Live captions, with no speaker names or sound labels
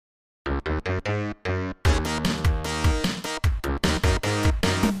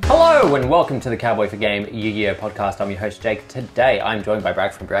Hello and welcome to the Cowboy for Game Yu-Gi-Oh podcast. I'm your host Jake. Today I'm joined by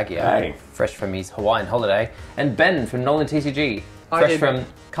Bragg from Braggio, Hey. fresh from his Hawaiian holiday, and Ben from Nolan TCG, fresh from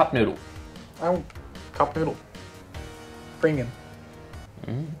Cup Noodle. Oh, Cup Noodle. Premium.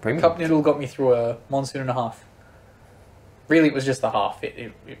 Premium. Cup Noodle got me through a monsoon and a half. Really, it was just the half.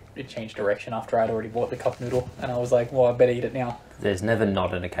 It changed direction after I'd already bought the Cup Noodle, and I was like, well, I better eat it now. There's never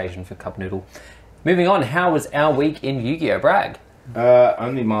not an occasion for Cup Noodle. Moving on, how was our week in Yu-Gi-Oh, Bragg?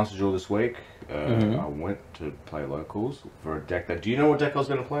 Only Master Duel this week. I went to play locals for a deck that... Do you know what deck I was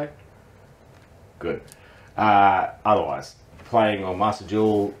going to play? Good. Otherwise, playing on Master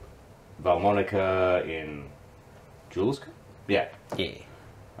Duel, Valmonica in Duelist? Yeah. Yeah.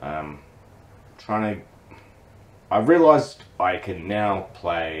 Trying to... I realised I can now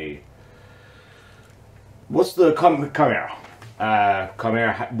play... What's the Chimera?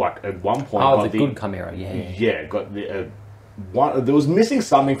 Chimera, like, at one point... Oh, the good Chimera, yeah. Yeah, got the... there was missing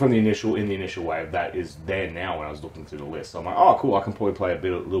something from the initial wave that is there now when I was looking through the list. So I'm like, oh cool, I can probably play a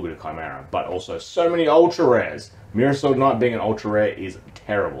little bit of Chimera, but also so many ultra rares. Mirror Sword Knight being an ultra rare is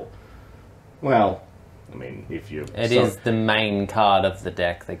terrible. Well, I mean, if you It is the main card of the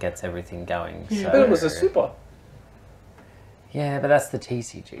deck that gets everything going. Yeah, so... but it was a super, Yeah, but that's the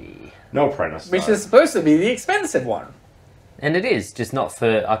TCG. no apprentice, which though. is supposed to be the expensive one. And it is, just not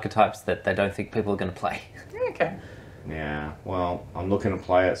for archetypes that they don't think people are going to play. Okay. Yeah, well, I'm looking to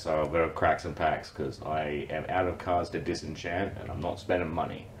play it, so I've got to crack some packs because I am out of cards to disenchant, and I'm not spending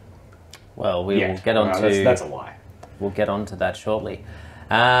money. Well, we will Yet. get on Well, to... that's a lie. We'll get on to that shortly.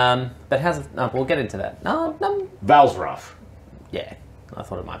 But how's... we'll get into that. No, Val's rough. yeah, I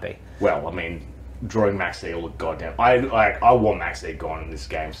thought it might be. Well, I mean, drawing Max E all the goddamn... I want Max E gone in this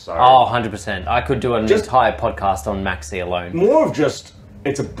game, so... Oh, 100%. I could do an Just- entire podcast on Maxi alone. More of just,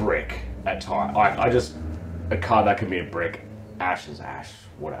 it's a brick at times. I just... A card that can be a brick. Ash is ash,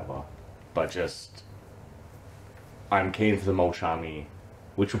 whatever. But just... I'm keen for the Molchami,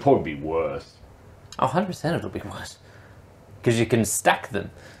 which will probably be worse. Oh, 100% it'll be worse. Because you can stack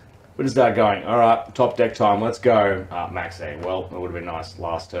them. We're just start going, alright, top deck time, let's go. Max A. Well, it would have been nice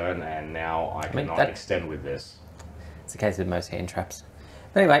last turn, and now I mean, cannot that- extend with this. It's the case with most hand traps.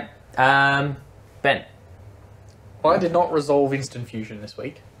 But anyway, Ben. Well, I did not resolve Instant Fusion this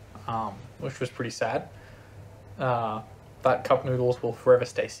week, which was pretty sad. That Cup Noodles will forever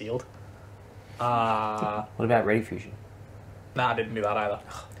stay sealed. What about Ready Fusion? Nah, I didn't do that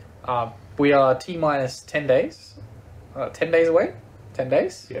either. We are T-minus 10 days. 10 days away? 10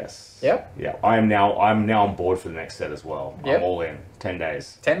 days? Yes. Yep. Yeah, I'm now on board for the next set as well. Yep. I'm all in. 10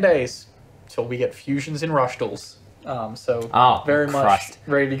 days. 10 days till we get fusions in rush duels. So Oh, very Christ. much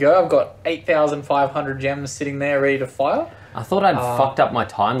ready to go. I've got 8,500 gems sitting there ready to fire. I thought I'd fucked up my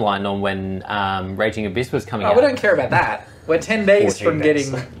timeline on when Raging Abyss was coming Oh, out. we don't care about that. We're 10 days 14 from days.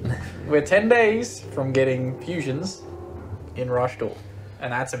 getting we're 10 days from getting fusions in rush duel.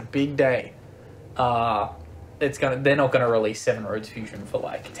 And that's a big day. They're not gonna release Seven Roads Fusion for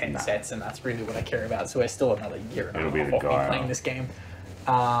like 10 sets, and that's really what I care about. So we're still another year and a It'll be half the off me guy. playing this game.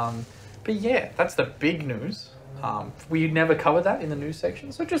 But yeah, that's the big news. We never covered that in the news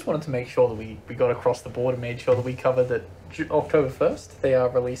section, so just wanted to make sure that we got across the board and made sure that we covered that October 1st they are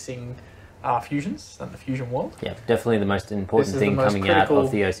releasing fusions and the Fusion World. Yeah, definitely the most important This is thing the most coming out critical-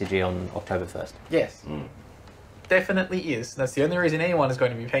 of the OCG on October 1st. Yes, definitely is. That's the only reason anyone is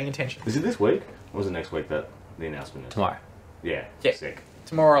going to be paying attention. Is it this week? Or was it next week that the announcement is? Tomorrow. Yeah. Yeah. Sick.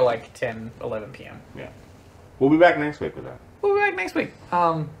 Tomorrow, like 10, 11 p.m. Yeah. We'll be back next week with that. We'll be back next week.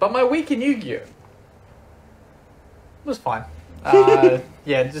 But my week in Yu-Gi-Oh! Was fine.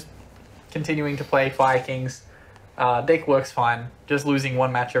 Yeah, just continuing to play Fire Kings. Deck works fine. Just losing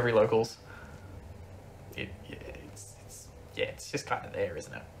one match every locals. It's just kind of there,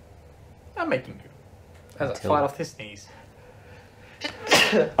 isn't it? I'm making do. As I Until- fight off this sneeze.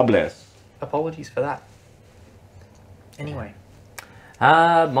 A bless. Apologies for that. Anyway.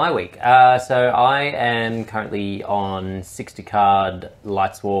 My week. So I am currently on 60 card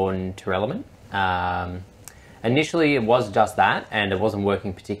Lightsworn Tearlament. Initially it was just that, and it wasn't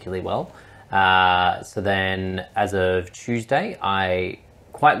working particularly well. So then, as of Tuesday, I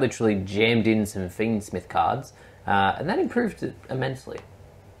quite literally jammed in some Fiendsmith cards, and that improved it immensely.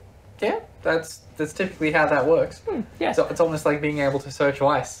 Yeah, that's typically how that works. Yeah. So it's almost like being able to search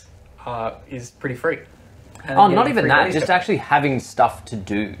twice is pretty free. And Oh, getting not even free that. base Just code. actually having stuff to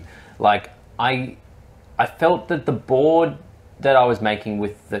do. Like, I felt that the board that I was making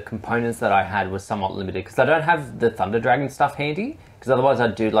with the components that I had was somewhat limited because I don't have the Thunder Dragon stuff handy. Because otherwise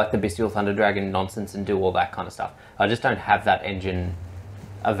I'd do like the Bestial Thunder Dragon nonsense and do all that kind of stuff. I just don't have that engine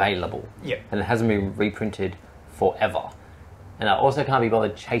available. Yeah. And it hasn't been reprinted forever. and I also can't be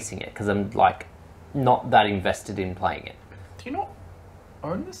bothered chasing it because I'm like not that invested in playing it. Do you not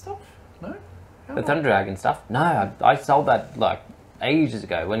own this stuff? No? How The not? Thunder Dragon stuff? No, I sold that like ages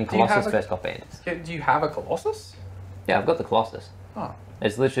ago when you have Colossus a- first got banned. Do you have a Colossus? Yeah, I've got the Colossus. Oh.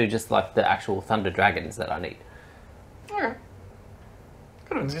 It's literally just like the actual Thunder Dragons that I need. Okay.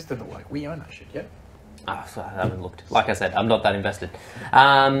 Could have insisted that like we own that shit, yeah? Oh, so I haven't looked. Like I said, I'm not that invested.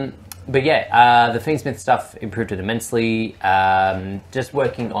 But yeah, the Fiendsmith stuff improved it immensely. Just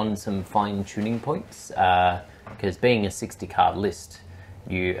working on some fine tuning points because being a 60 card list,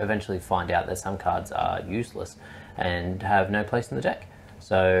 you eventually find out that some cards are useless and have no place in the deck.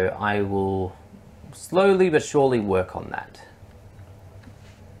 So I will slowly but surely work on that.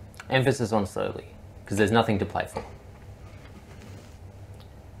 Emphasis on slowly, because there's nothing to play for.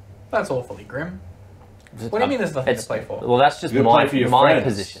 That's awfully grim. What do you mean there's nothing to play for? Well, that's just You play for your my friends.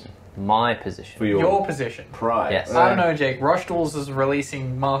 position. My position. For Your position. pride. Yes. I don't know, Jake. Rush Duels is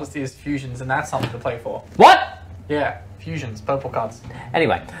releasing Masters Fusions, and that's something to play for. What? Yeah, Fusions, purple cards.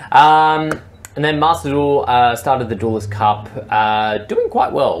 Anyway, and then Master Duel started the Duelist Cup, doing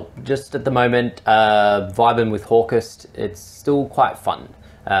quite well. Just at the moment, vibing with Hawkist. It's still quite fun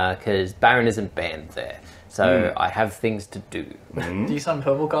because Baron isn't banned there, so I have things to do. Do you summon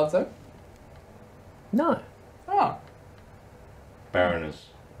purple cards though? No, Oh. Baron is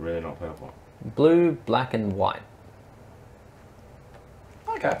really not purple. blue, black, and white.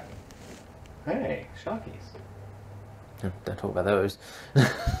 Okay. Hey, Sharkies. Don't talk about those.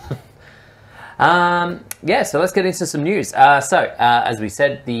 Yeah, so let's get into some news. As we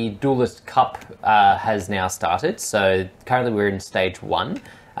said, the Duelist Cup has now started. So currently we're in stage 1.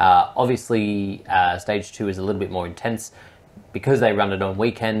 Obviously, stage 2 is a little bit more intense because they run it on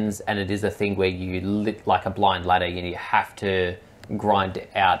weekends, and it is a thing where you lit like a blind ladder and you have to grind it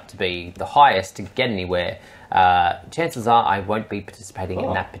out to be the highest to get anywhere. Chances are I won't be participating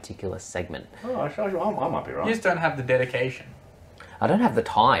in that particular segment. Oh, I might be right. You just don't have the dedication. I don't have the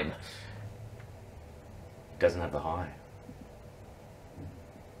time. Doesn't have the high.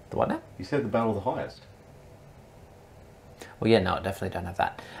 The what now? You said the battle of the highest. Well, yeah, no, I definitely don't have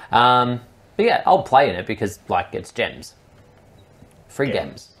that. But yeah, I'll play in it because, like, it's gems. Free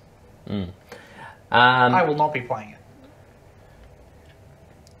gems. I will not be playing it.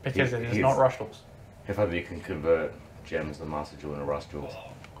 Because it is He's- not Rush Duels. If only you can convert gems and Master Jewel into Rush Jewels.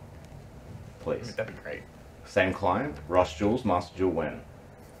 Please. That'd be great. Same client, Rush Jewels, Master Jewel when?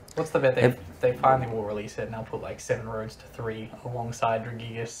 What's the bet they finally will release it and they'll put like 7 roads to 3 alongside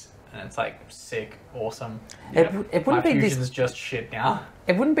Dragigas, and it's like sick, awesome. It My wouldn't be fusion's this. just shit now.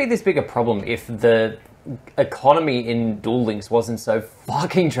 It wouldn't be this big a problem if the economy in Duel Links wasn't so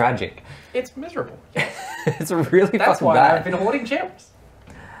fucking tragic. It's miserable. It's really That's fucking why bad. I've been hoarding gems.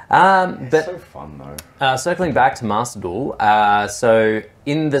 It's But so fun though. circling back to Master Duel, so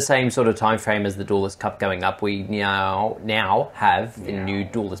in the same sort of time frame as the Duelist Cup going up, we now have the new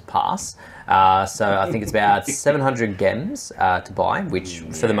Duelist Pass. So I think it's about 700 gems to buy, which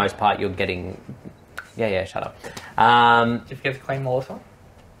for the most part you're getting. Yeah, shut up. Did you forget to clean the last one?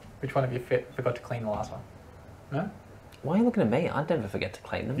 Which one of you forgot to clean the last one? No? Why are you looking at me? I'd never forget to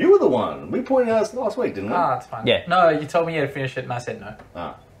clean them. You were the one. We pointed out last week, didn't we? Ah, it's fine. Yeah. No, you told me you had to finish it and I said no.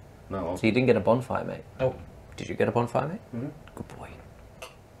 Ah. No, So you didn't get a bonfire, mate? Nope. Did you get a bonfire, mate? Mhm. Good boy.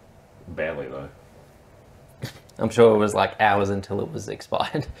 barely though. I'm sure it was like hours until it was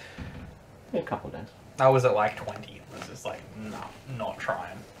expired. Yeah, a couple of days. I was at like 20. It was just like, no, not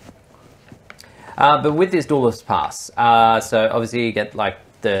trying. But with this Duelist Pass, so obviously you get like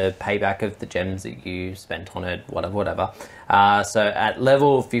the payback of the gems that you spent on it, whatever. So at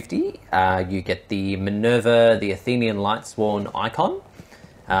level 50, you get the Minerva, the Athenian Lightsworn icon.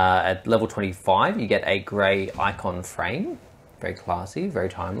 At level 25, you get a grey icon frame. Very classy, very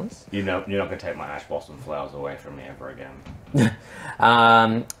timeless. You're not going to take my Ash Blossom flowers away from me ever again.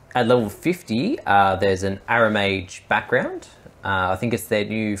 At level 50, there's an Aramage background. I think it's their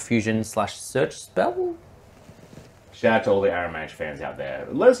new fusion/search spell. Shout out to all the Aramage fans out there.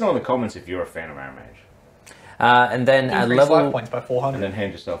 Let us know in the comments if you're a fan of Aramage. And then at Increase life level... points by And 400. then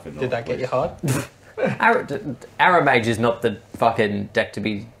hand yourself in. Did that get you hard? Aramage is not the fucking deck to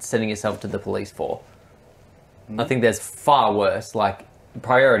be sending yourself to the police for. I think there's far worse, like,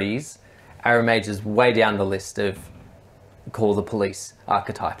 priorities. Aramage is way down the list of call the police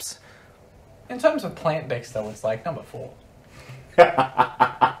archetypes. In terms of plant decks, though, it's like number 4.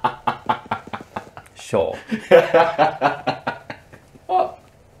 Sure. What?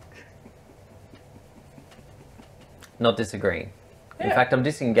 Not disagreeing. In Yeah. fact, I'm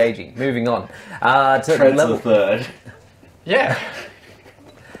disengaging. Moving on. To Treads level... the third. Yeah.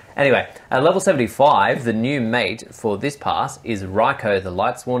 Anyway, at level 75, the new mate for this pass is Raikou, the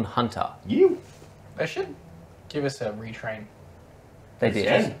Lightsworn Hunter. You. They should give us a retrain. They did.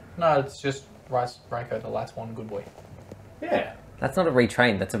 Yeah. No, it's just Raikou, the last one, good boy. Yeah. That's not a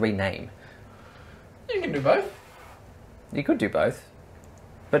retrain, that's a rename. You can do both. You could do both.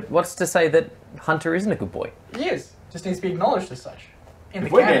 But what's to say that Hunter isn't a good boy? He is. Just needs to be acknowledged as such. In If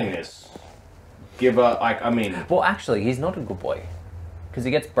the we're canon. getting this, give a like. I mean, Well, actually, he's not a good boy. Because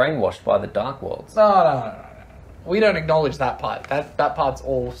he gets brainwashed by the Dark Worlds. No. We don't acknowledge that part. That part's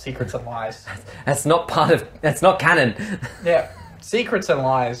all secrets and lies. That's not part of... That's not canon. Yeah. Secrets and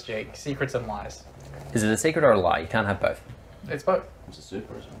lies, Jake. Secrets and lies. Is it a secret or a lie? You can't have both. It's both. it's a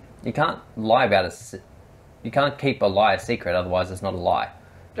super, isn't it? You can't lie about it. You can't keep a lie a secret, otherwise it's not a lie.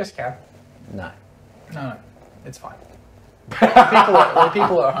 Just can. No. No. It's fine.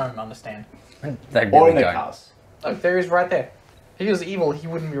 people at home understand. They Or really in the don't. cars. Look, there he is right there. If he was evil, he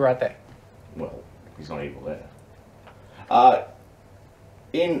wouldn't be right there. Well, he's not evil there.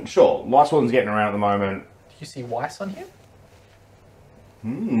 Sure, Lightsworn's getting around at the moment. Do you see Weiss on here?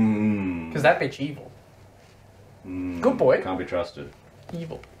 Because Because that bitch evil. Good boy. Can't be trusted.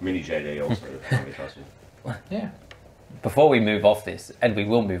 Evil. Mini JD also can't be trusted. Yeah. Before we move off this, and we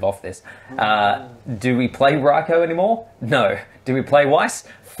will move off this, do we play Raikou anymore? No. Do we play Weiss?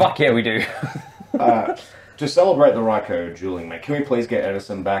 Fuck yeah, we do. To celebrate the Raikou dueling, mate, can we please get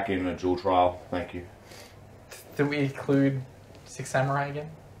Edison back in a duel trial? Thank you. Do we include Six Samurai again?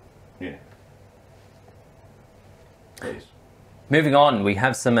 Yeah. Please. Moving on, we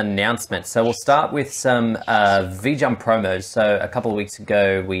have some announcements. So we'll start with some V-Jump promos. So a couple of weeks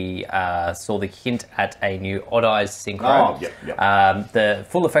ago, we saw the hint at a new Odd Eyes synchro. Oh, yep. The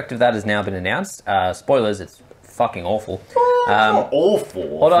full effect of that has now been announced. Spoilers, it's fucking awful. It's not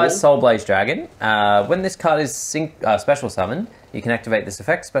awful. Odd Eyes Soul Blaze Dragon. When this card is special summoned, you can activate this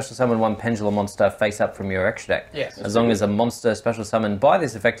effect. Special summon one Pendulum monster face up from your extra deck. Yes. As long as a monster special summoned by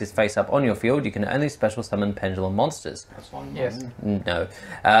this effect is face up on your field, you can only special summon Pendulum monsters. That's fine. Yes. No.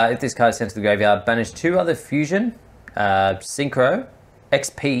 If this card is sent to the graveyard, banish 2 other fusion, synchro,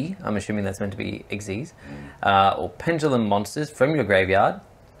 XP, I'm assuming that's meant to be Xyz, or Pendulum monsters from your graveyard,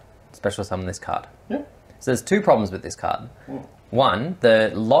 special summon this card. Yeah. So there's 2 problems with this card. One,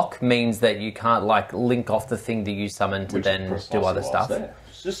 the lock means that you can't like link off the thing that you summon to Which then is do precisely other what's stuff. there.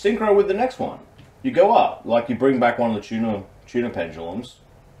 Just synchro with the next one. You go up, like you bring back one of the tuna pendulums.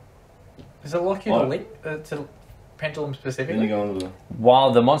 Does it lock you What? to link to Pendulum Then specifically? you go into the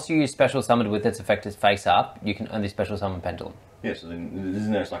While the monster you special summoned with its effect is face up, you can only special summon Pendulum. yeah. So then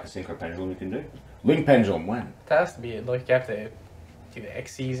isn't there like a synchro pendulum you can do? Link pendulum when? That has to be it. Like you have to do the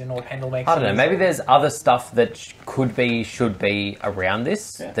Xyz and all Pendulum Xyz. I don't know, maybe there's other stuff that could be, should be around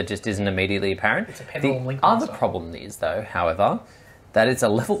this Yeah. that just isn't immediately apparent. It's a Pendulum The Link other monster. problem is, though, however, that it's a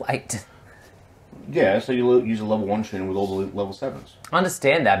level 8. Yeah. So you use a level 1 tune with all the level 7s. I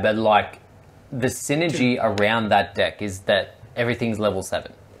understand that, but like, the synergy around that deck is that everything's level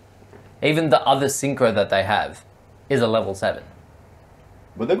 7. Even the other synchro that they have is a level 7.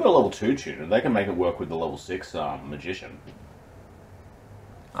 But they've got a level 2 tuner. They can make it work with the level 6 magician.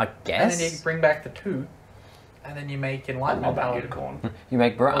 I And guess. then you bring back the 2, and then you make I love Enlightenment that Paladin. unicorn. You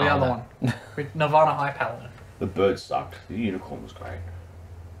make Or the other one. With Nirvana High Paladin. The bird sucked. The unicorn was great.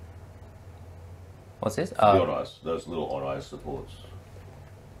 What's this? The odd eyes. Those little odd eyes supports.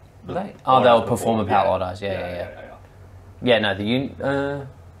 They'll Odd Eyes perform a power Odd Eyes. Yeah. Yeah, no,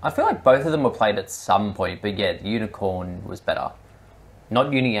 I feel like both of them were played at some point, but yeah, the unicorn was better.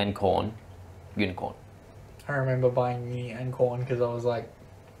 Not uni and corn, unicorn. I remember buying Uni and Corn because I was like,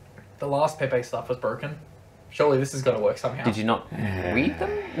 the last Pepe stuff was broken. Surely this is going to work somehow. Did you not read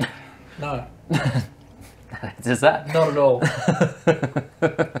them? No, Does that? not at all.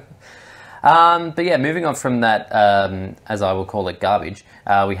 But yeah, moving on from that, as I will call it, garbage,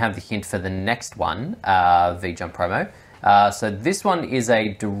 we have the hint for the next one, V-Jump promo. So this one is a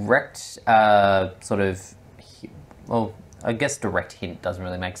direct sort of, well, I guess direct hint doesn't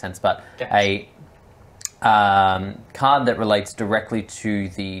really make sense, but a card that relates directly to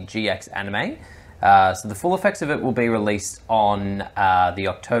the GX anime. So the full effects of it will be released on the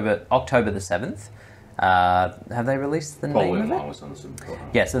October the 7th. Have they released the Probably name in of line it? with something before.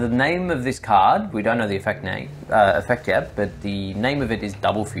 Yeah, so the name of this card, we don't know the effect yet, but the name of it is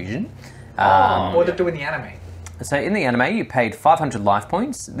Double Fusion. What did it do in the anime? So in the anime, you paid 500 life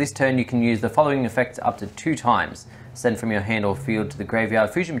points. This turn, you can use the following effect up to 2 times. Send from your hand or field to the graveyard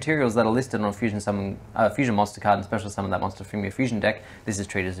fusion materials that are listed on a fusion monster card and special summon that monster from your fusion deck. This is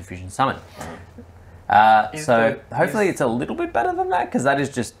treated as a fusion summon. So hopefully it's a little bit better than that, because that is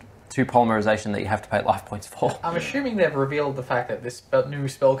just 2 polymerization that you have to pay life points for. I'm assuming they've revealed the fact that this new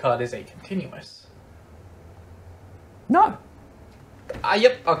spell card is a continuous. No.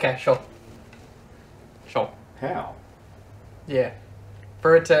 Yep. Okay. Sure. How? Yeah.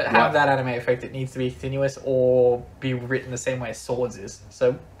 For it to have Right. that anime effect, it needs to be continuous or be written the same way as Swords is.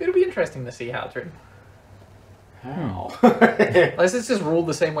 So it'll be interesting to see how it's written. How? Unless it's just ruled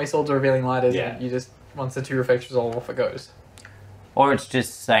the same way Swords of Revealing Light is, Yeah. and you just, once the 2 effects resolve, off it goes. Or it's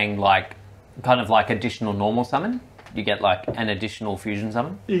just saying, like, kind of like additional normal summon. You get, like, an additional fusion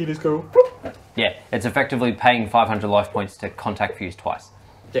summon. You can just go. Yeah, it's effectively paying 500 life points to contact fuse twice.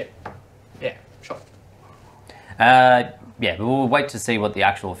 Yeah. Yeah. Sure. Yeah, but we'll wait to see what the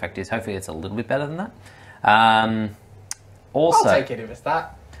actual effect is. Hopefully it's a little bit better than that. Also, I'll take it if it's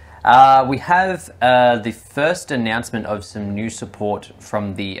that. we have the first announcement of some new support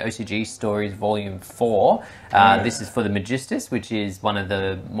from the OCG Stories Volume 4. This is for the Magistus, which is one of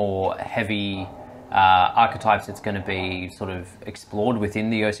the more heavy archetypes that's going to be sort of explored within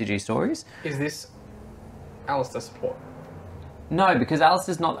the OCG Stories. Is this Alistair support? No, because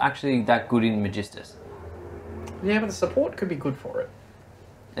Alistair's not actually that good in Magistus. Yeah, but the support could be good for it.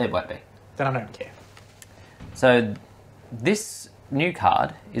 It won't be. Then I don't care. So this new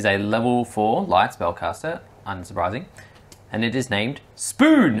card is a level 4 light spellcaster, unsurprising, and it is named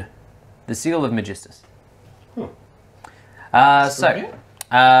Spoon, the Seal of Magistus.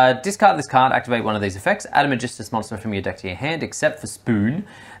 Discard this card, activate one of these effects, add a Magistus monster from your deck to your hand, except for Spoon.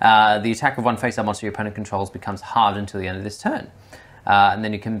 The attack of one face-up monster your opponent controls becomes halved until the end of this turn. And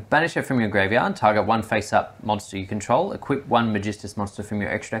then you can banish it from your graveyard, target one face-up monster you control, equip one Magistus monster from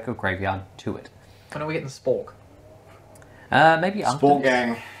your extra deck or graveyard to it. When are we getting Spork? Maybe after. Sport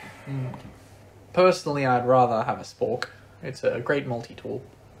gang. Personally, I'd rather have a Spork. It's a great multi-tool.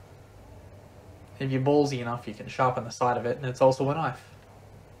 If you're ballsy enough, you can sharpen the side of it, and it's also a knife.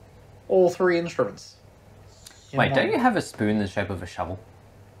 All 3 instruments. in Wait, one. don't you have a spoon the shape of a shovel?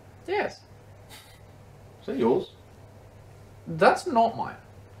 Yes. Is that yours? That's not mine.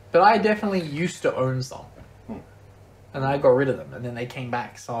 But I definitely used to own some. And I got rid of them, and then they came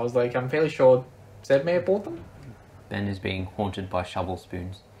back. So I was like, I'm fairly sure Zed may have bought them. Ben is being haunted by shovel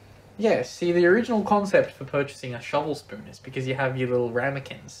spoons. Yeah, see, the original concept for purchasing a shovel spoon is because you have your little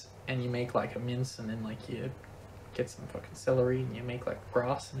ramekins, and you make like a mince, and then like you get some fucking celery, and you make like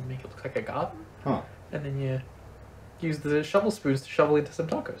grass, and you make it look like a garden. Huh. And then you use the shovel spoons to shovel into some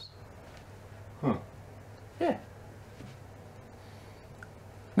tacos. Huh. Yeah.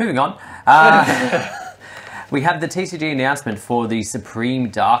 Moving on. We have the TCG announcement for the Supreme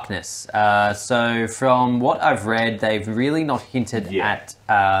Darkness. So from what I've read, they've really not hinted at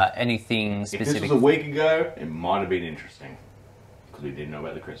anything If this specific. was a week ago, it might have been interesting. Because we didn't know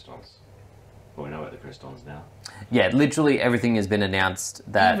about the Crystons. But we know about the Crystons now. Yeah, literally everything has been announced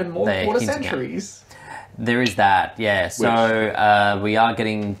that Even more they're quarter hinting at. centuries. There is that, yeah. So we are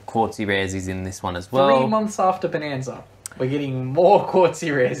getting quartzy raresies in this one as well. 3 months after Bonanza, we're getting more quartzy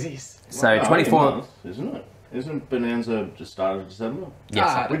raresies. So Well, 24... 18 months, isn't it? Isn't Bonanza just started December?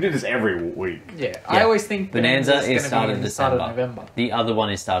 Yes. We did this every week. Yeah, I always think Bonanza Bonanza's is gonna started be in the start December. of November. The other one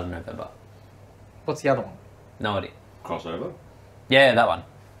is started November. What's the other one? No idea. Crossover? Yeah, that one.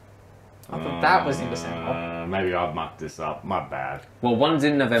 I thought that was in December. Maybe I've mucked this up. My bad. Well, one's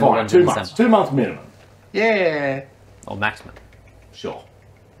in November, Fine, one's 2 in months. December. 2 months minimum. Yeah. Or maximum. Sure.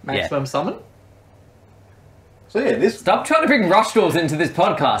 Maximum summon? So yeah, this... Stop trying to bring rush doors into this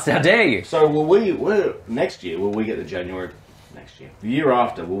podcast. How dare you? So next year, will we get the January... Next year. The year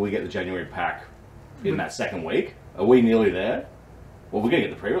after, will we get the January pack in that second week? Are we nearly there? Well, we're going to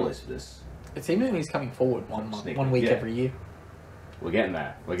get the pre-release of this. It seems like he's coming forward Sneak 1 week peek, yeah. every year. We're getting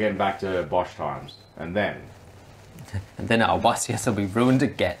there. We're getting back to Bosch times. And then... And then our YCS will be ruined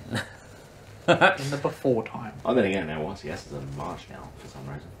again. In the before time. Oh, then again, now YCS is in March now, for some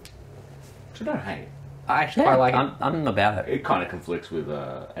reason. Which I don't hate. I actually quite like it. I'm about it. It kind of conflicts with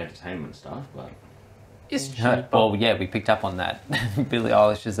entertainment stuff, but... It's cheap. Well, yeah, we picked up on that. Billie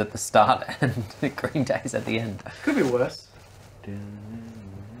Eilish is at the start and Green Day's at the end. Could be worse.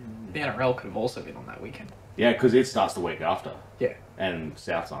 The NRL could have also been on that weekend. Yeah, because it starts the week after. Yeah. And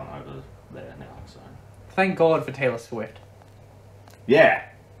Souths aren't over there now, so... Thank God for Taylor Swift. Yeah!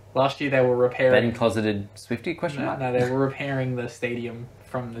 Last year they were repairing... Ben closeted Swifty, question mark? No, they were repairing the stadium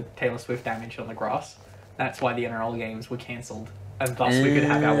from the Taylor Swift damage on the grass. That's why the NRL games were cancelled. And thus we could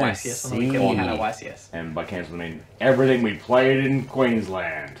have our YCS on the weekend we had our YCS. And by cancelling, I mean everything we played in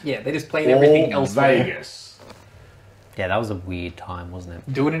Queensland. Yeah, they just played everything All elsewhere. Vegas. Yeah, that was a weird time, wasn't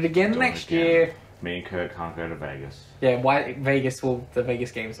it? Doing it again Doing it next again. year. Me and Kurt can't go to Vegas. Yeah, the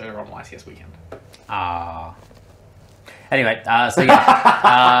Vegas games are on YCS weekend. Ah. Anyway, so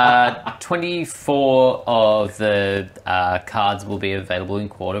yeah, 24 of the cards will be available in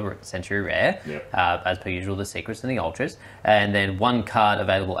quarter century rare, as per usual, the secrets and the ultras, and then one card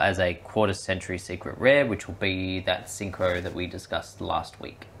available as a quarter century secret rare, which will be that synchro that we discussed last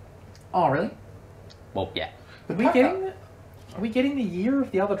week. Oh, really? Well, yeah. Are we getting the Year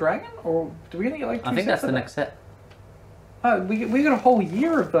of the Other Dragon, or do we gonna get like? I think that's the next set. Oh, we got a whole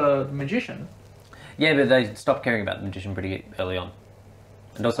year of the Magician. Yeah, but they stopped caring about the Magician pretty early on.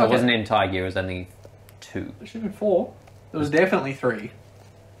 And also, it wasn't an entire year, it was only 2. There should have been 4. There was definitely 3.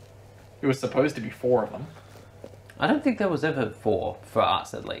 It was supposed to be 4 of them. I don't think there was ever 4, for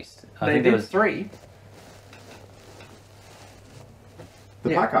us at least. I They think did there was 3.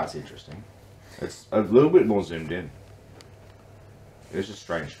 The pack art's interesting. It's a little bit more zoomed in. It's just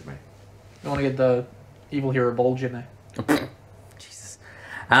strange to me. You want to get the Evil Hero bulge in there. Jesus.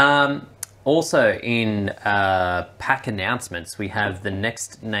 Also, in pack announcements, we have the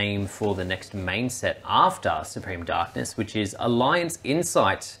next name for the next main set after Supreme Darkness, which is Alliance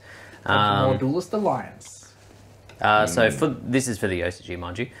Insight. More Duelist Alliance. So this is for the OCG,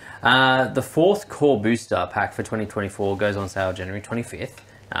 mind you. The 4th core booster pack for 2024 goes on sale January 25th,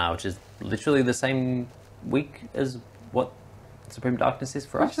 which is literally the same week as what Supreme Darkness is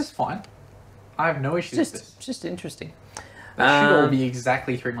for us. Which is fine. I have no issues with this. Just interesting. They should all be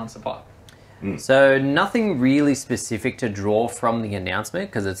exactly 3 months apart. So nothing really specific to draw from the announcement,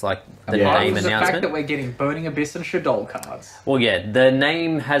 because it's like the name Other than the announcement. fact that we're getting Burning Abyss and Shadol cards. Well, yeah, the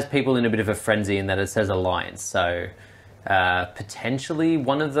name has people in a bit of a frenzy in that it says Alliance, so potentially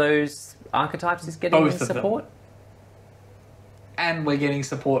one of those archetypes is getting Both of them. support. And we're getting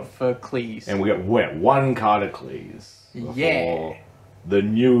support for Cleese. And we got one card of Cleese. Yeah. The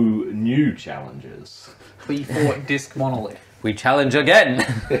new challenges. Clee Fort Disc Monolith. We challenge again.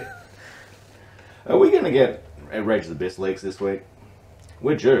 Are we going to get Rage of the Abyss leaks this week?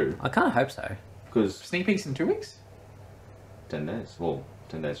 We're due. I kind of hope so. Because Sneak peeks in 2 weeks? 10 days. Well,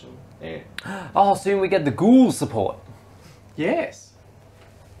 10 days from air. Oh, soon we get the Ghoul support. Yes.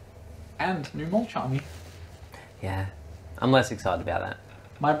 And new Mulch Army. Yeah, I'm less excited about that.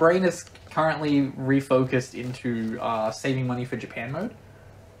 My brain is currently refocused into saving money for Japan mode.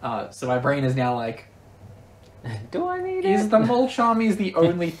 So my brain is now like, Do I need is it? the Mulch Army the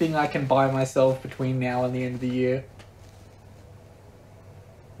only thing I can buy myself between now and the end of the year?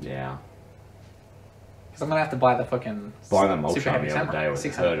 Yeah. Because I'm going to have to buy the fucking Buying the Mulch Super Army Heavy the other day Samurai. was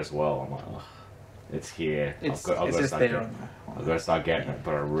 600. hurt as well. I'm like, ugh, it's here. It's I've got to just start there. getting, I've got to start getting it,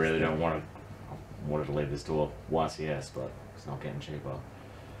 but I really don't want to. I wanted to leave this to a YCS, but it's not getting cheaper.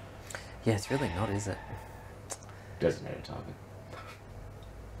 Yeah, it's really not, is it? Designated target.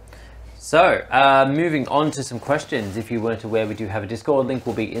 So, moving on to some questions. If you weren't aware, we do have a Discord link,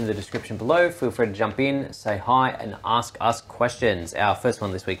 will be in the description below. Feel free to jump in, say hi, and ask us questions. Our first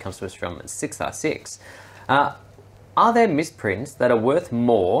one this week comes to us from 6R6. Are there misprints that are worth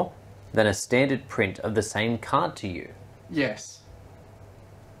more than a standard print of the same card to you? Yes.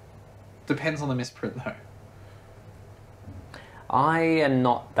 Depends on the misprint though. I am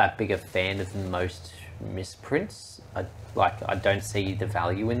not that big a fan of most misprints. I don't see the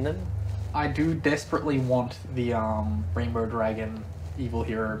value in them. I do desperately want the Rainbow Dragon Evil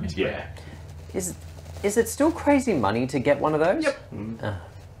Hero misprint. Yeah. Is it still crazy money to get one of those? Yep.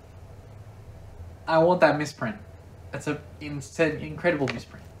 I want that misprint. That's an incredible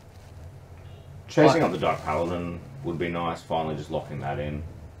misprint. Chasing up the Dark Paladin would be nice. Finally, just locking that in.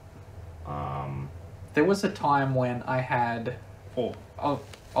 There was a time when I had, or I'll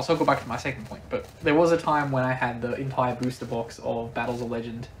also go back to my second point, but there was a time when I had the entire booster box of Battles of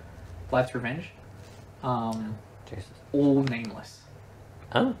Legend, Blight's Revenge, Jesus. all nameless.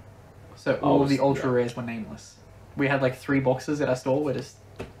 Oh. So all of the yeah. ultra rares were nameless. We had like 3 boxes at our store. We're just,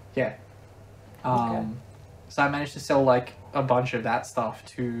 yeah. Okay. So I managed to sell like a bunch of that stuff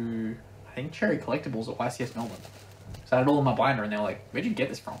to, I think, Cherry Collectibles at YCS Melbourne. So I had it all in my binder, and they were like, "Where'd you get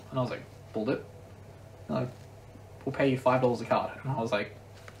this from?" And I was like, "Pulled it." And like, "We'll pay you $5 a card." And I was like,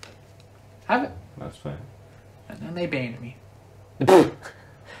 "Have it." That's fair. And then they banned me.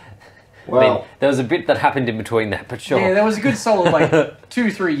 Well, I mean, there was a bit that happened in between that, but sure. Yeah, there was a good solid like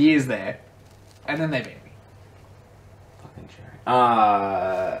 2-3 years there, and then they banned me. fucking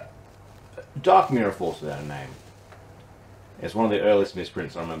Cherry. Dark Mirror Force without a name. It's one of the earliest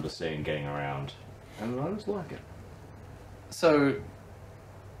misprints I remember seeing getting around, and I just like it. So,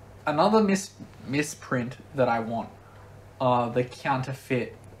 another misprint that I want are the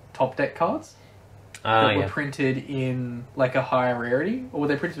counterfeit top deck cards that were printed in like a higher rarity, or were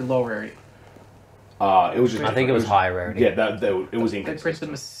they printed in low rarity? It was just. I think it was higher rarity. Yeah, it was They printed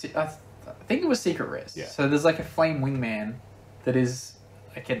inconsistent. them. I think it was Secret Rares. Yeah. So there's like a Flame Wingman that is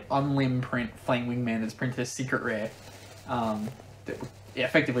like an unlim print Flame Wingman that's printed as Secret Rare. That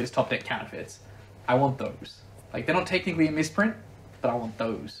effectively is top deck counterfeits. I want those. Like, they're not technically a misprint, but I want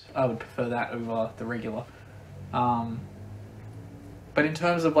those. I would prefer that over the regular. But in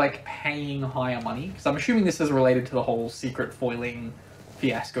terms of like paying higher money, because I'm assuming this is related to the whole secret foiling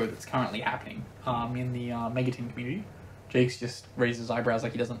fiasco that's currently happening in the Megatin community. Jake's just raised his eyebrows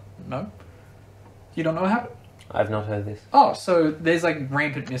like he doesn't know. You don't know what happened? I've not heard this. Oh, so there's like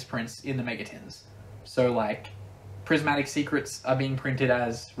rampant misprints in the Megatins. So like prismatic secrets are being printed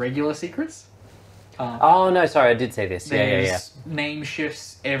as regular secrets. Oh no, sorry, I did say this. There's Yeah. name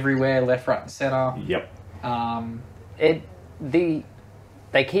shifts everywhere, left, right, and center. Yep.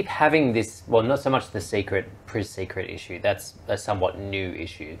 They keep having this. Well, not so much the Pris secret issue. That's a somewhat new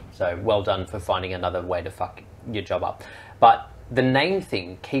issue. So well done for finding another way to fuck your job up. But the name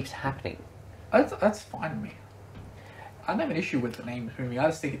thing keeps happening. That's fine with me. I don't have an issue with the names moving. I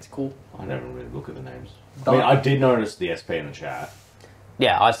just think it's cool. I never really look at the names. I mean, I did notice the SP in the chat.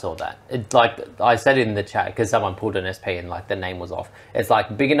 Yeah, I saw that. It, like I said in the chat, because someone pulled an SP and like the name was off. It's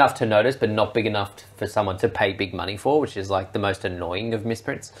like big enough to notice, but not big enough for someone to pay big money for, which is like the most annoying of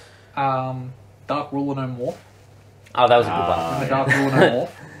misprints. Dark Ruler No Morph. Oh, that was a good one. The Dark Ruler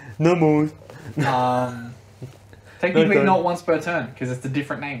No Morph. No more. Technically Okay. not once per turn, because it's a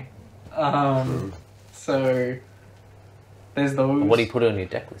different name. So there's those. What do you put on your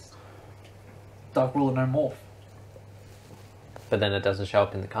deck list? Dark Ruler No Morph. But then it doesn't show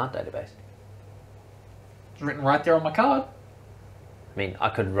up in the card database. It's written right there on my card. I mean, I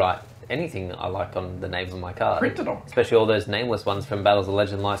could write anything that I like on the name of my card. Printed on. Especially all those nameless ones from Battles of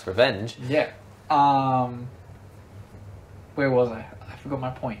Legend Life's Revenge. Yeah. Where was I? I forgot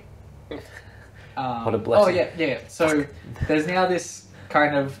my point. What a blessing. Oh, yeah. So there's now this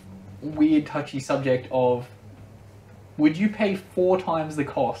kind of weird, touchy subject of, would you pay 4 times the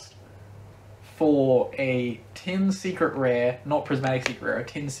cost for a tin secret rare, not prismatic secret rare, a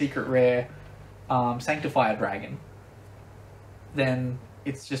tin secret rare Sanctifier Dragon, then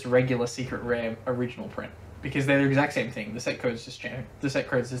it's just regular secret rare original print? Because they're the exact same thing. The set code's just changed. The set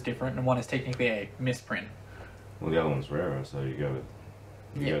code's just different, and one is technically a misprint. Well, the other one's rarer, so you go with.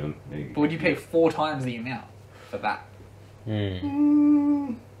 But would you pay 4 times the amount for that?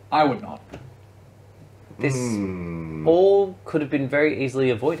 Hmm. I would not. This all could have been very easily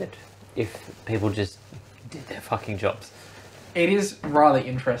avoided if people just did their fucking jobs. It is rather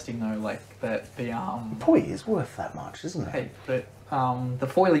interesting though, like that the Probably is worth that much, isn't it? hey, but the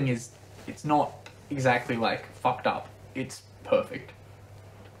foiling it's not exactly like fucked up. It's perfect.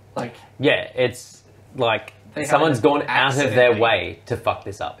 Like, Yeah, it's like They someone's haven't gone out of their accidentally- way to fuck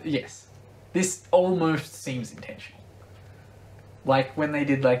this up. yes, this almost seems intentional. Like when they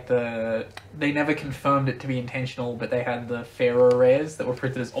did like they never confirmed it to be intentional, but they had the fairer rares that were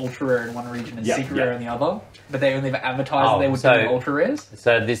printed as ultra rare in one region and secret rare in the other. But they only advertised that they would do ultra rares.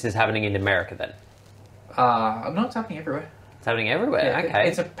 So this is happening in America then? No, it's happening everywhere. It's happening everywhere, Yeah, okay.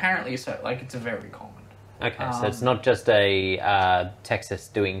 It's apparently so. Like it's very common. Okay, so it's not just a Texas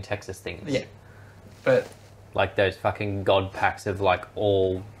doing Texas things. Yeah, but Like those fucking god packs of like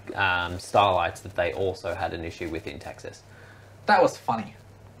all Starlights that they also had an issue with in Texas. that was funny.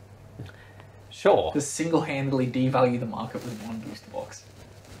 Sure. To single-handedly devalue the market with one booster box.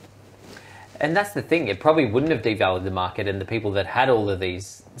 And that's the thing, it probably wouldn't have devalued the market, and the people that had all of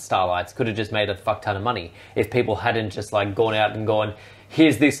these Starlights could have just made a fuck ton of money if people hadn't just like gone out and gone,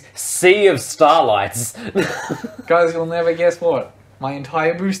 here's this sea of Starlights. Guys, you'll never guess what. My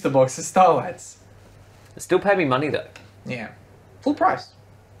entire booster box is Starlights. Still pay me money though. Yeah. Full price.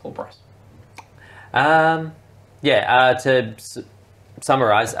 Full price. To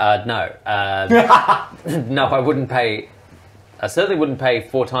summarize, no. No, I wouldn't pay. I certainly wouldn't pay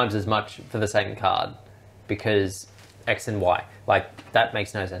 4 times as much for the same card because X and Y. Like, that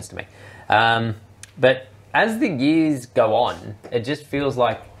makes no sense to me. But as the years go on, it just feels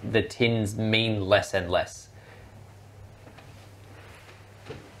like the tins mean less and less.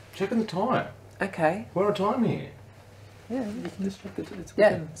 Checking the time. Okay. We're on time here. Yeah, you can just check it. It's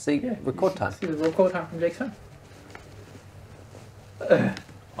Yeah, see, record time. See the record time from Jake's home.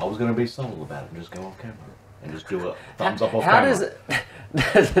 I was going to be subtle about it and just go off camera and just do a thumbs up off How camera.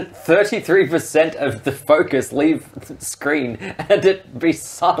 does 33% of the focus leave screen and it be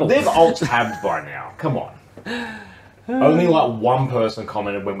subtle? They've alt-tabbed by now. Come on. Only like one person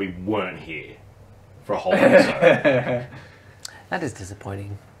commented when we weren't here for a whole episode. That is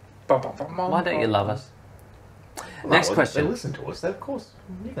disappointing. Why Why don't you love us? Next Well, question. They listen to us. They, of course,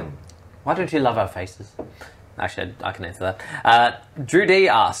 you can. Why don't you love our faces? Actually, I can answer that. Drew D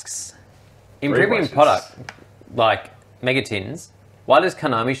asks, In Three premium questions. product, like Megatins, why does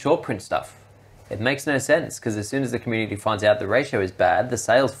Konami short print stuff? It makes no sense, because as soon as the community finds out the ratio is bad, the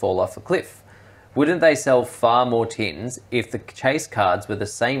sales fall off a cliff. Wouldn't they sell far more tins if the chase cards were the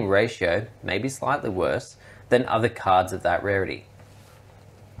same ratio, maybe slightly worse, than other cards of that rarity?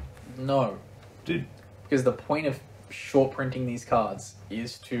 No. Dude, Because the point of short printing these cards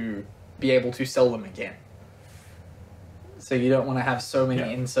is to be able to sell them again. So you don't want to have so many Yeah.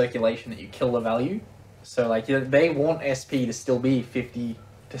 in circulation that you kill the value. So like they want SP to still be $50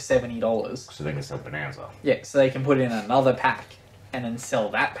 to $70. so they can sell Bonanza. Yeah, so they can put in another pack and then sell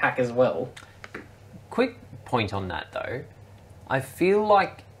that pack as well. Quick point on that though. I feel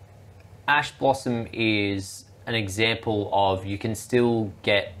like Ash Blossom is an example of you can still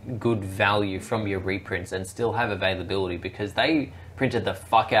get good value from your reprints and still have availability, because they printed the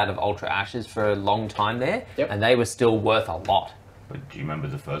fuck out of Ultra Ashes for a long time there, Yep. and they were still worth a lot. But do you remember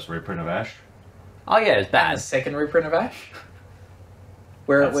the first reprint of Ash? Oh yeah, it was And bad. the second reprint of Ash,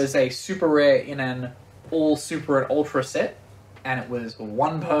 where it was a super rare in an all super and ultra set, and it was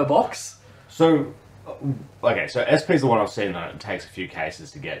one per box. So, okay, so SP is the one I've seen that it takes a few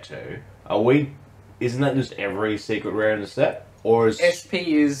cases to get to. Isn't that just every secret rare in the set? Or is... SP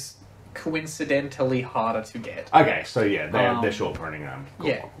is coincidentally harder to get. Okay, so yeah, they're short printing them. Cool,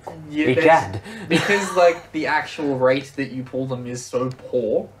 Yeah. cool, cool. Yeah, Be there's- glad. because like the actual rate that you pull them is so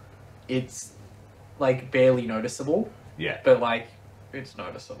poor, it's like barely noticeable, Yeah, but like it's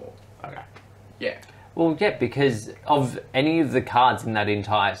noticeable. okay. Yeah. Well, yeah, because of any of the cards in that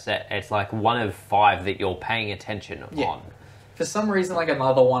entire set, it's like one of 5 that you're paying attention Yeah. on. For some reason, like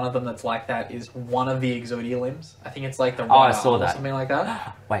another one of them that's like that is one of the Exodia limbs. I think it's like the Oh, I right saw arm or that. something like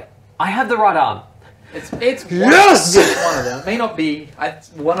that. Wait, I have the right arm. It's Yes! it's one of them. It may not be.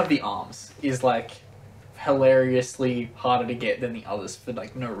 One of the arms is like hilariously harder to get than the others for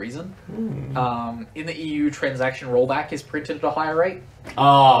like no reason. In the EU, transaction rollback is printed at a higher rate.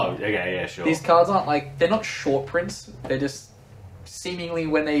 Oh, okay, yeah, sure. These cards aren't like they're not short prints. They're just seemingly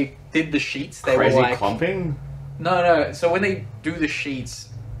when they did the sheets, they Crazy were like clumping? no. So when they do the sheets,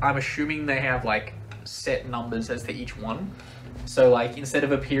 I'm assuming they have like set numbers as to each one. So like instead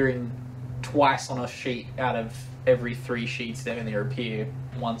of appearing twice on a sheet out of every 3 sheets, they're going to appear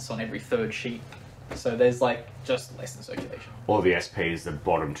once on every 3rd sheet. So there's like just less in circulation. Or the SPs, the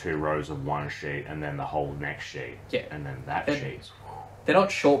bottom 2 rows of one sheet, and then the whole next sheet. Yeah. And then that And- sheet. They're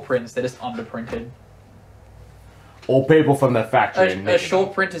not short prints. They're just underprinted. Or people from the factory and A nicking short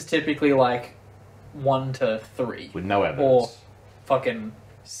them print is typically like 1 to 3. with no Or evidence. fucking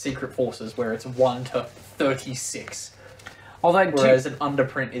Secret Forces where it's 1 to 36. Although, Whereas an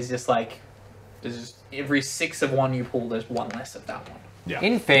underprint is just like, there's just every 6 of one you pull, there's 1 less of that one. Yeah.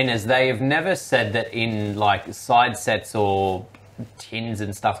 in fairness, they have never said that in like side sets or tins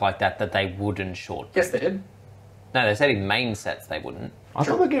and stuff like that that they wouldn't short. Yes, they did. No, they said in main sets they wouldn't. I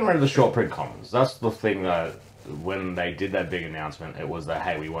thought they're getting rid of the short print commons. That's the thing that when they did that big announcement, it was that,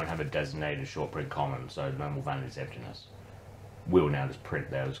 hey, we won't have a designated short print common, so no more Vanity's Emptiness. We'll now just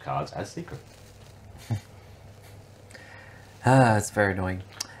print those cards as secret. That's very annoying.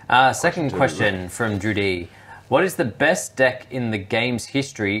 Second two. question from Judy. What is the best deck in the game's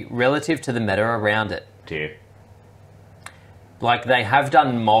history relative to the meta around it? Tier. Like, they have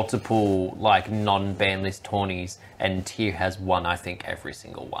done multiple, like, non-ban list tourneys, and Tier has won, I think, every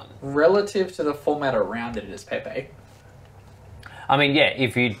single one. Relative to the format around it, it is Pepe. I mean, yeah,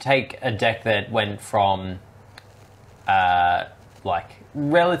 if you take a deck that went from, like,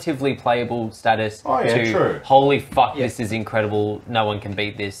 relatively playable status Oh, yeah, to, true. holy fuck, Yeah. this is incredible, no one can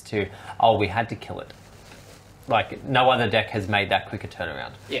beat this, to, oh, we had to kill it. Like, no other deck has made that quicker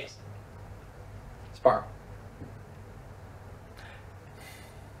turnaround. Yes. Spiral.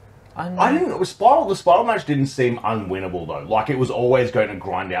 I didn't. The Spiral match didn't seem unwinnable though. Like it was always going to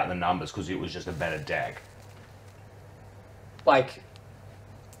grind out the numbers because it was just a better deck. Like,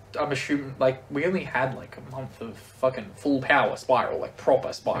 I'm assuming, like, we only had like a month of fucking full power Spiral, like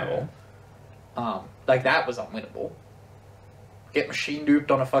proper Spiral. Like, that was unwinnable. Get machine duped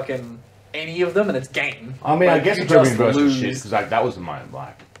on a fucking any of them and it's game. I mean, Like, I guess you it could have just been versus lose. shit because like that was my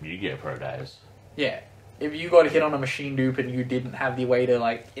you get pro days. Yeah. If you got hit on a machine dupe and you didn't have the way to,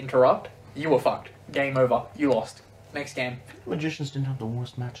 like, interrupt, you were fucked. Game over. You lost. Next game. Magicians didn't have the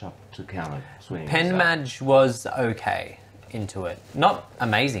worst matchup to counter swing. Pen Mage was okay into it. Not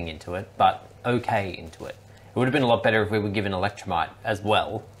amazing into it, but okay into it. It would have been a lot better if we were given Electromite as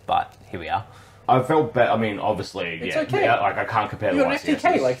well, but here we are. I felt better. I mean, obviously, It's yeah, okay. yeah, like I can't compare You the got an YCSs.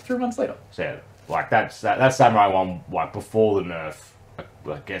 FTK, like, 3 months later. So, yeah, like that Samurai one, like before the nerf.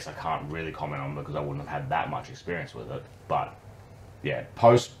 I guess I can't really comment on because I wouldn't have had that much experience with it. But yeah,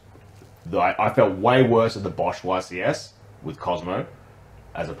 post I felt way worse at the Bosch YCS with Cosmo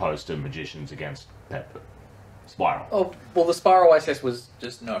as opposed to Magicians against Spiral. Oh, well, the Spiral ISS was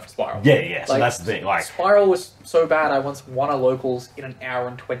just nerfed Spiral. Yeah. So that's the thing. Like, Spiral was so bad, I once won a locals in an hour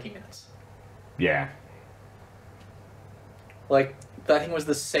and 20 minutes. yeah. Like, I think it was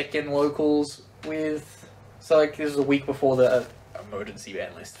the second locals with... So, like, this was a week before the emergency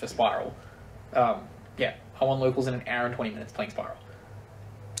ban list for Spiral. Yeah, I won locals in an hour and 20 minutes playing Spiral.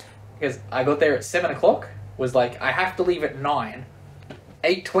 Because I got there at 7 o'clock, was like, I have to leave at 9.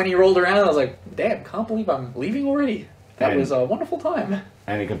 8:20 rolled around, and I was like, damn, can't believe I'm leaving already. That was a wonderful time.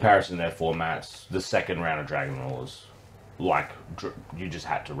 And in comparison to their formats, the second round of Dragon Rulers, like, you just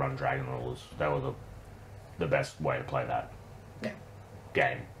had to run Dragon Rulers. That was the best way to play that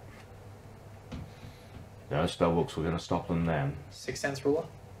game. No spellbooks, we're going to stop them then. 6 cents ruler.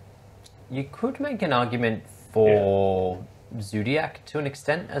 You could make an argument for Zodiac to an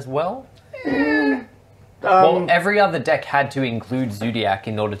extent as well. Well, every other deck had to include Zodiac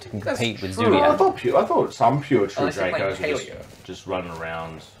in order to compete with true. Zodiac. I thought some pure true Unless you're playing Dracos were Paleo. just running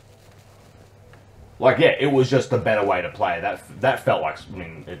around. Like, yeah, it was just a better way to play. That felt like, I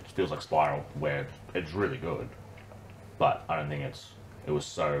mean, it feels like Spiral, where it's really good. But I don't think it was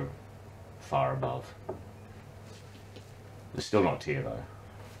so far above. It's still not tier, though.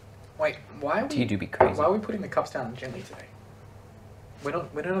 Wait, why are we... Tier do be crazy. Why are we putting the cups down gently today? We don't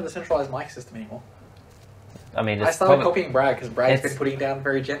have the centralized mic system anymore. I mean, I it's started probably, copying Brad because Brad's it's- been putting down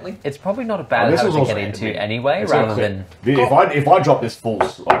very gently. it's probably not a bad this habit was to also get into enemy. anyway, It's gonna rather clip. than... If I drop this full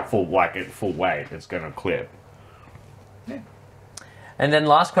weight, it's gonna clip. Yeah. And then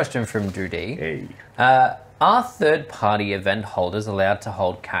last question from Drew D. Hey. Are third-party event holders allowed to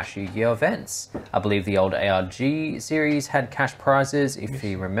hold cash Yu-Gi-Oh events? I believe the old ARG series had cash prizes, if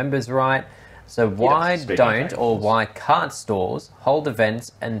he remembers right. So why Speaking of don't or tables. why can't stores hold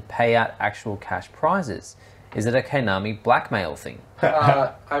events and pay out actual cash prizes? Is it a Konami blackmail thing?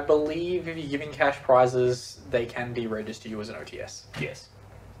 I believe if you're giving cash prizes, they can deregister you as an OTS. Yes.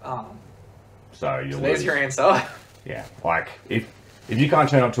 So You'll there's lose. your answer. Yeah, like if you can't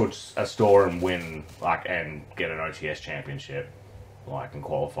turn up to a store and win, like, and get an OTS championship, like, and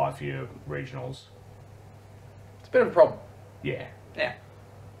qualify for your regionals, It's a bit of a problem. yeah, Yeah.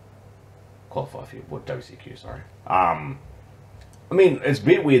 qualify for your WCQ. Sorry. I mean, it's a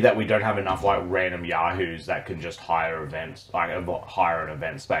bit weird that we don't have enough like random yahoos that can just hire events, like hire an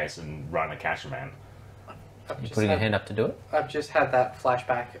event space and run a cash event. I've You just putting your had- hand up to do it? I've just had that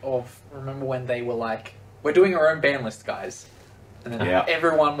flashback of, remember when they were like, we're doing our own ban list, guys. And then Yeah.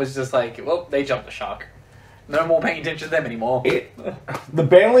 everyone was just like, well, they jumped the shark. No more paying attention to them anymore. The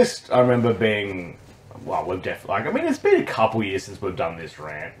ban list, I remember being, well, we've definitely, like, I mean, it's been a couple years since we've done this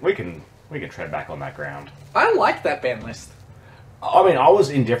rant. We can tread back on that ground. I like that ban list. I mean, I was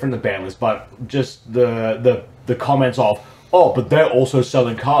indifferent to ban list, but just the comments of, oh, but they're also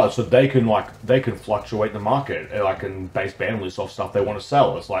selling cards, so they can fluctuate the market, and and base ban lists off stuff they want to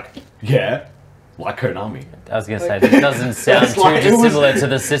sell. It's like, yeah, like Konami. I was going to say, this doesn't sound It's too like, it was- dissimilar to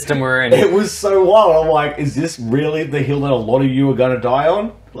the system we're in. It was so wild. I'm like, is this really the hill that a lot of you are going to die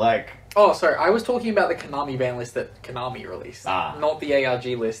on? Like, Oh, sorry, I was talking about the Konami ban list that Konami released. Ah. Not the ARG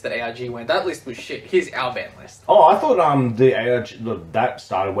list that ARG went. That list was shit. Here's our ban list. oh, I thought the ARG, that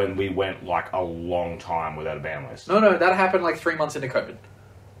started when we went like a long time without a ban list. No, that happened like 3 months into COVID.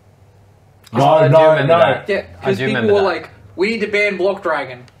 I do remember that. Yeah, I because do people remember were that. like, we need to ban Block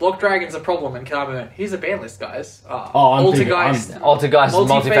Dragon. Block Dragon's a problem, and Konami went, here's a ban list, guys. Oh, I'm thinking- Altergeist. Altergeist is Multi-Faker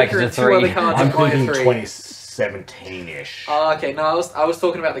multi-factor and two 3. other cards. I'm It's going thinking through. 2017-ish. Oh, okay. No, I was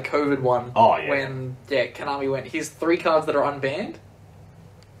talking about the COVID one. Oh, yeah. When Konami went, here's 3 cards that are unbanned.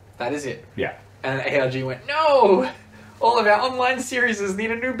 That is it. Yeah. And ARG went, no! All of our online series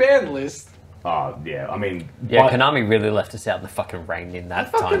need a new ban list. Oh, yeah. I mean, Yeah, but- Konami really left us out in the fucking rain in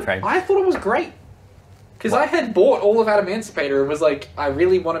that time frame. I thought it was great. Because I had bought all of Adam Emancipator and was like, I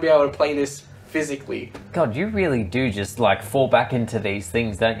really want to be able to play this physically. God, you really do just like fall back into these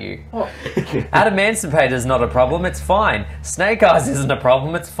things, don't you? What? Adam Emancipator's not a problem, it's fine. Snake Eyes isn't a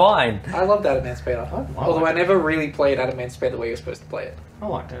problem, it's fine. I loved Adam Emancipator. Although I never really played Adam Emancipator the way you're supposed to play it. I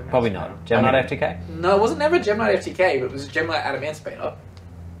like that. Probably not. Gem Knight FTK? No, it wasn't never Gemini FTK, but it was Gemini Adam Emancipator.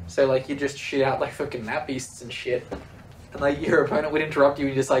 So, like, you just shit out, like, fucking map beasts and shit. And, like, your opponent would interrupt you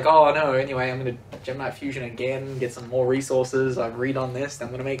and you're just like, oh, no, anyway, I'm going to Gemini Fusion again, get some more resources, I've read on this, I'm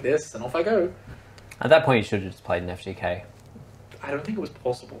going to make this, and off I go. At that point, you should have just played an FTK. I don't think it was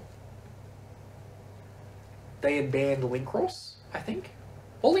possible. They had banned Linkross, I think.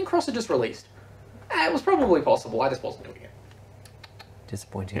 Or Linkross had just released. It was probably possible, I just wasn't doing it.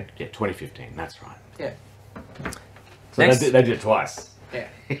 Disappointing. Yeah, 2015. That's right. Yeah. So Next. they did it twice. Yeah.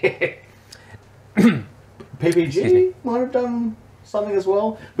 Excuse me. PPG might have done something as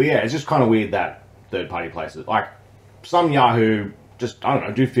well. But yeah, it's just kind of weird that third-party places, like some Yahoo, just, I don't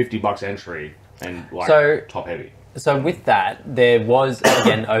know, do $50 entry and like top heavy. So with that, there was,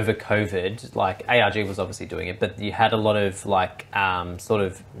 again, over COVID, like ARG was obviously doing it, but you had a lot of like sort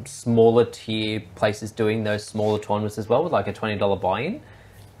of smaller tier places doing those smaller tournaments as well with like a $20 buy-in.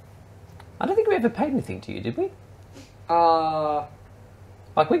 I don't think we ever paid anything to you, did we?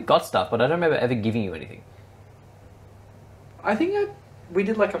 Like we got stuff, but I don't remember ever giving you anything. I think we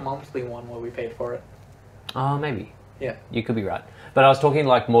did like a monthly one where we paid for it. Oh, maybe. Yeah. You could be right. But I was talking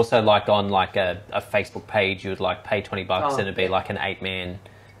like more so like on like a Facebook page, you would like pay $20 and it'd be like an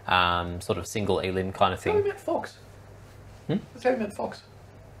 8-man sort of single elim kind of That's how thing. we met Fox. That's how we met Fox.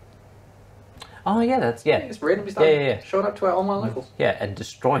 Oh yeah, that's Yeah, just randomly started Yeah. showing up to our online locals. Yeah, and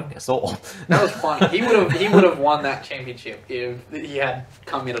destroying us all. That was funny. He would have won that championship if he had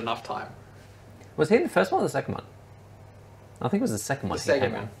come in enough time. Was he in the first one or the second one? I think it was the second one. The he second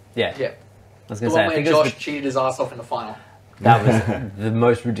came one. in. Yeah. Yeah. I was The going to say, one I where think it was Josh cheated his ass off in the final. that was the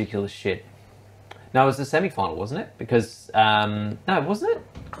most ridiculous shit. No, it was the semi-final, wasn't it? Because, no, wasn't it?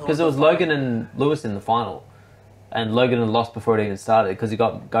 Because it was Logan and Lewis in the final. And Logan had lost before it even started because he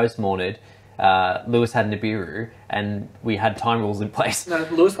got ghost mortared. Lewis had Nibiru, and we had time rules in place. No,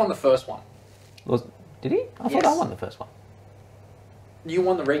 Lewis won the first one. Did he? I thought Yes. I won the first one. You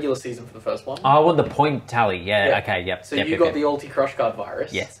won the regular season for the first one. Oh, I won the point tally. Yeah, Yeah. okay, yep. So yep, you yep, got yep. the ulti crush guard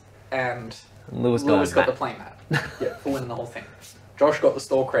virus. Yes. And Lewis got got the play map. Yeah, for winning the whole thing. Josh got the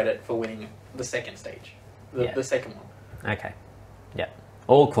store credit for winning the second stage. The second one. Okay. Yeah.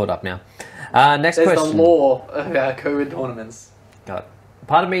 All caught up now. Next There's question. the law of COVID tournaments. God.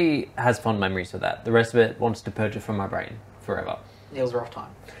 Part of me has fond memories of that. The rest of it wants to purge it from my brain forever. It was a rough time.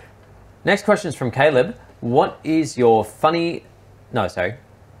 Next question is from Caleb. What is your funny... No, sorry.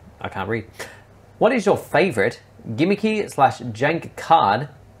 I can't read. What is your favourite gimmicky / jank card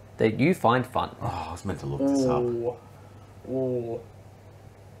that you find fun? Oh, I was meant to look this up. Ooh.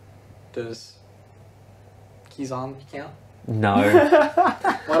 Does Kizan count? No.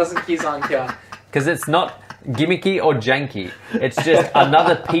 Why doesn't Kizan count? Because it's not gimmicky or janky. It's just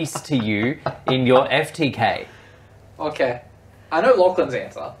another piece to you in your FTK. Okay. I know Lachlan's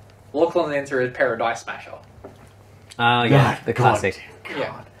answer. Lachlan's answer is Paradise Smasher. Yeah, the classic.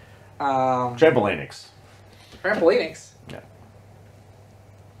 Yeah. Trampolinix. Trampolinix. Yeah.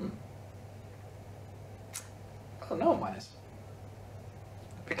 I don't know what mine is.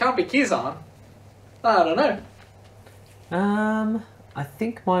 If it can't be Kizan, I don't know. I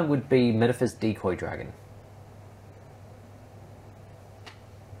think mine would be Metaphys Decoy Dragon.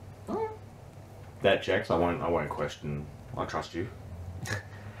 That checks. I won't question. I trust you.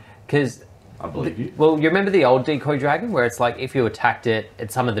 Because... I believe you. Well, you remember the old Decoy Dragon, where it's like if you attacked it,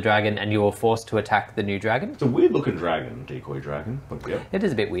 it summoned the dragon, and you were forced to attack the new dragon? It's a weird looking dragon, Decoy Dragon. But yeah. It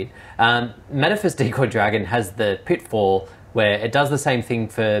is a bit weird. Metaphys Decoy Dragon has the pitfall, where it does the same thing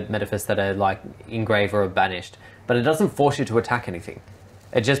for Metaphys that are like engraved or banished, but it doesn't force you to attack anything.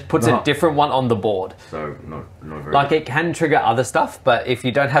 It just puts a different one on the board. So, not very... Like, it can trigger other stuff, but if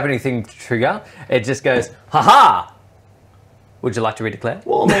you don't have anything to trigger, it just goes, ha-ha! Would you like to redeclare?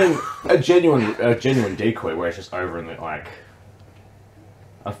 Well, I mean, a genuine decoy where it's just over in the, like...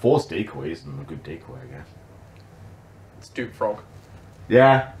 A forced decoy isn't a good decoy, I guess. It's Duke Frog.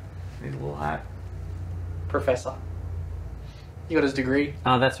 Yeah. Needs a little hat. Professor. He got his degree.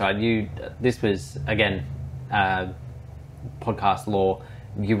 Oh, that's right. This was, again, podcast law.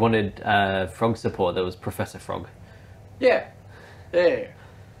 You wanted frog support that was Professor Frog. Yeah. Yeah.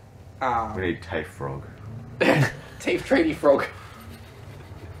 We need TAFE Frog. Tape Tradie Frog.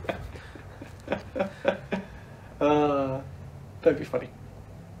 That'd be funny.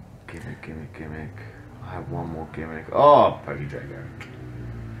 Gimmick. I have one more gimmick. Oh, Pokey Drago.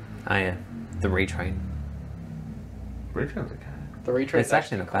 Oh, yeah. The retrain. Retrain's okay. The retrace It's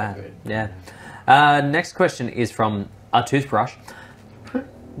actually not quite bad. good. Yeah. Next question is from A Toothbrush.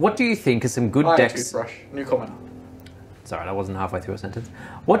 What do you think are some good Hi, decks... Toothbrush. New commenter. Sorry, I wasn't halfway through a sentence.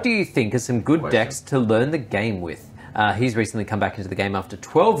 What do you think are some good Question. decks to learn the game with? He's recently come back into the game after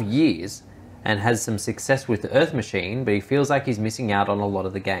 12 years and has some success with Earth Machine, but he feels like he's missing out on a lot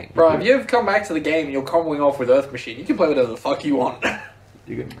of the game. Bro, if you've come back to the game and you're comboing off with Earth Machine, you can play whatever the fuck you want.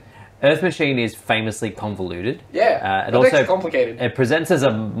 You can... Earth Machine is famously convoluted. Yeah, it the also deck's complicated. It presents as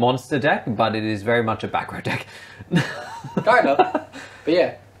a monster deck, but it is very much a back row deck. Kind of. But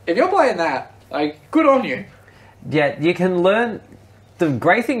yeah, if you're playing that, like, good on you. Yeah, you can learn... The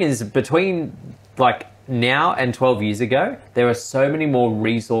great thing is, between, like, now and 12 years ago, there are so many more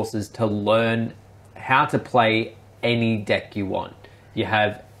resources to learn how to play any deck you want. You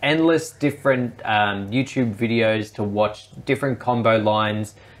have endless different YouTube videos to watch, different combo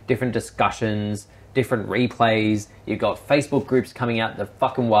lines, different discussions, different replays. You've got Facebook groups coming out the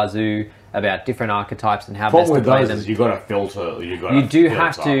fucking wazoo about different archetypes and how best to play them. You got to filter. You do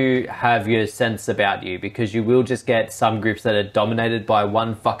have to have your sense about you, because you will just get some groups that are dominated by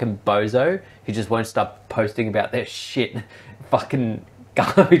one fucking bozo who just won't stop posting about their shit fucking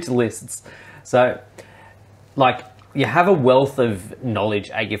garbage lists. So, like, you have a wealth of knowledge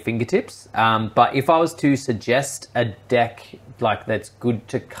at your fingertips, but if I was to suggest a deck like that's good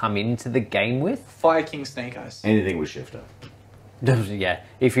to come into the game with, Fire King Snake Eyes. Anything with Shifter. yeah,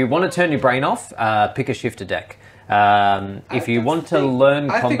 if you want to turn your brain off, pick a Shifter deck. If you want to learn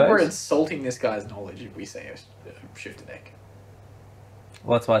combos, I think we're insulting this guy's knowledge if we say a Shifter deck.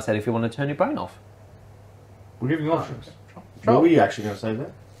 Well, that's why I said if you want to turn your brain off. We're giving options. Sure. What were you actually going to say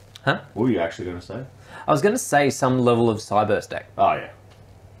there? Huh? What were you actually going to say? I was going to say some level of Cyburst deck. Oh, yeah.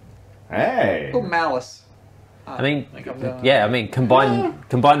 Hey! Oh, Malice. I mean, yeah, I mean, combine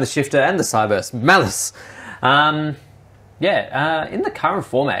the Shifter and the Cyburst. Malice. In the current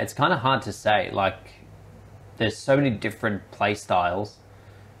format, it's kind of hard to say. Like, there's so many different play styles.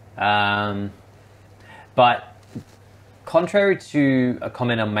 But contrary to a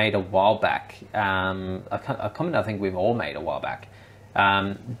comment I made a while back, a comment I think we've all made a while back,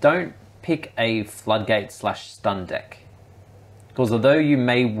 don't pick a Floodgate/stun deck. Because although you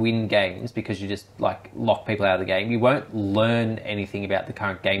may win games because you just like lock people out of the game, you won't learn anything about the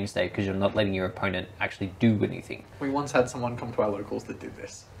current game state because you're not letting your opponent actually do anything. We once had someone come to our locals that did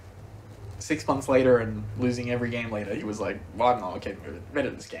this. 6 months later and losing every game later, he was like, well, I'm not okay, better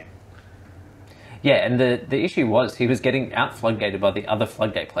at this game. Yeah, and the issue was he was getting out Floodgated by the other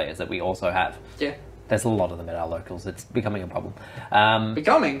Floodgate players that we also have. Yeah. There's a lot of them at our locals. It's becoming a problem.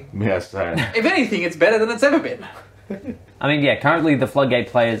 Becoming? Yes. If anything, it's better than it's ever been. I mean, yeah, currently the Floodgate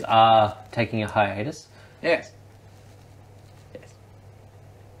players are taking a hiatus. Yes.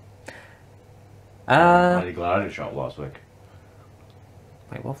 Bloody glad I didn't show up last week.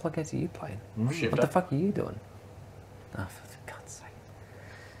 Wait, what Floodgates are you playing? Shifter. What the fuck are you doing? Oh, for God's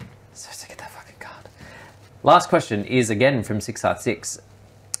sake. So sick of that fucking card. Last question is again from 6R6.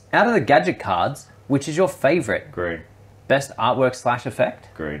 Out of the gadget cards, which is your favourite? Green. Best artwork / effect?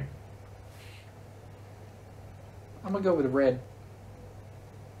 Green. I'm going to go with red.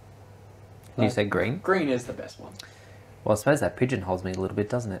 You said green? Green is the best one. Well, I suppose that pigeonholes me a little bit,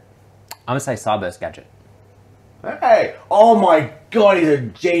 doesn't it? I'm going to say Cyburst Gadget. Hey! Oh my god, he's a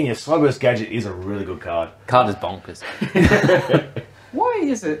genius. Cyburst Gadget is a really good card. Card is bonkers. Why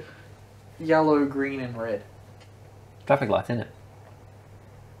is it yellow, green, and red? Traffic lights, isn't it?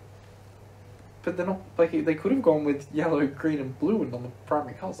 But they're not, like, they could have gone with yellow, green, and blue and on the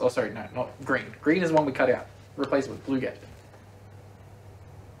primary colours. Oh, sorry, no, not green. Green is the one we cut out. Replace it with blue gadget.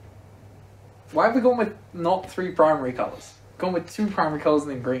 Why have we gone with not 3 primary colours? Gone with 2 primary colours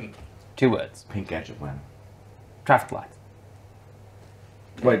and then green. 2 words. Pink Gadget, man. Traffic lights.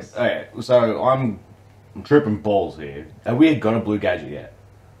 Wait, okay, so I'm tripping balls here. Have we got a blue gadget yet?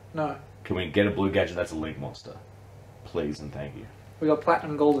 No. Can we get a blue gadget that's a link monster? Please and thank you. We got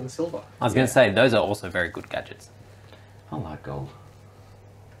platinum, gold, and silver. I was going to say, those are also very good gadgets. I like gold.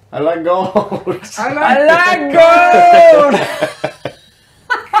 I like gold. I like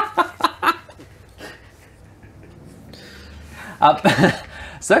gold!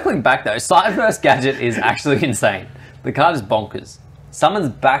 Circling back though, Cyburst Gadget is actually insane. The card is bonkers. Summons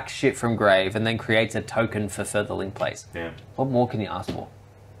back shit from grave and then creates a token for further link plays. Yeah. What more can you ask for?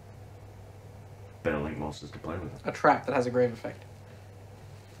 Better link monsters to play with. A trap that has a grave effect.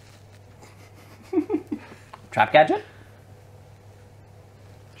 Trap Gadget?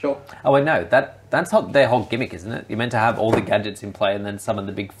 Sure. Oh wait, no, that's not their whole gimmick, isn't it? You're meant to have all the gadgets in play and then summon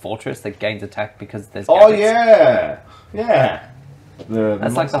the big fortress that gains attack because there's gadgets. Oh yeah! Yeah!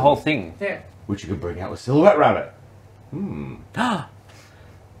 That's like the whole thing. Yeah. Which you could bring out with Silhouette Rabbit.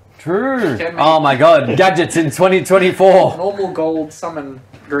 True. Oh my god, gadgets in 2024. Normal gold, summon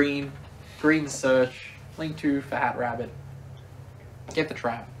green, green search, link 2 for Hat Rabbit. Get the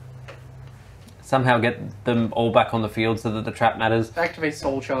trap. Somehow get them all back on the field so that the trap matters. Activate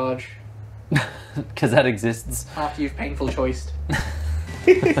Soul Charge Because that exists. after you've painful choiced.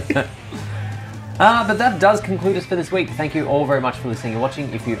 But that does conclude us for this week. Thank you all very much for listening and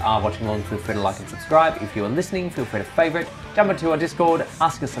watching. If you are watching along, feel free to like and subscribe. If you are listening, feel free to favourite, jump into our Discord,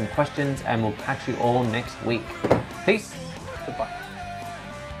 ask us some questions, and we'll catch you all next week. Peace. Goodbye.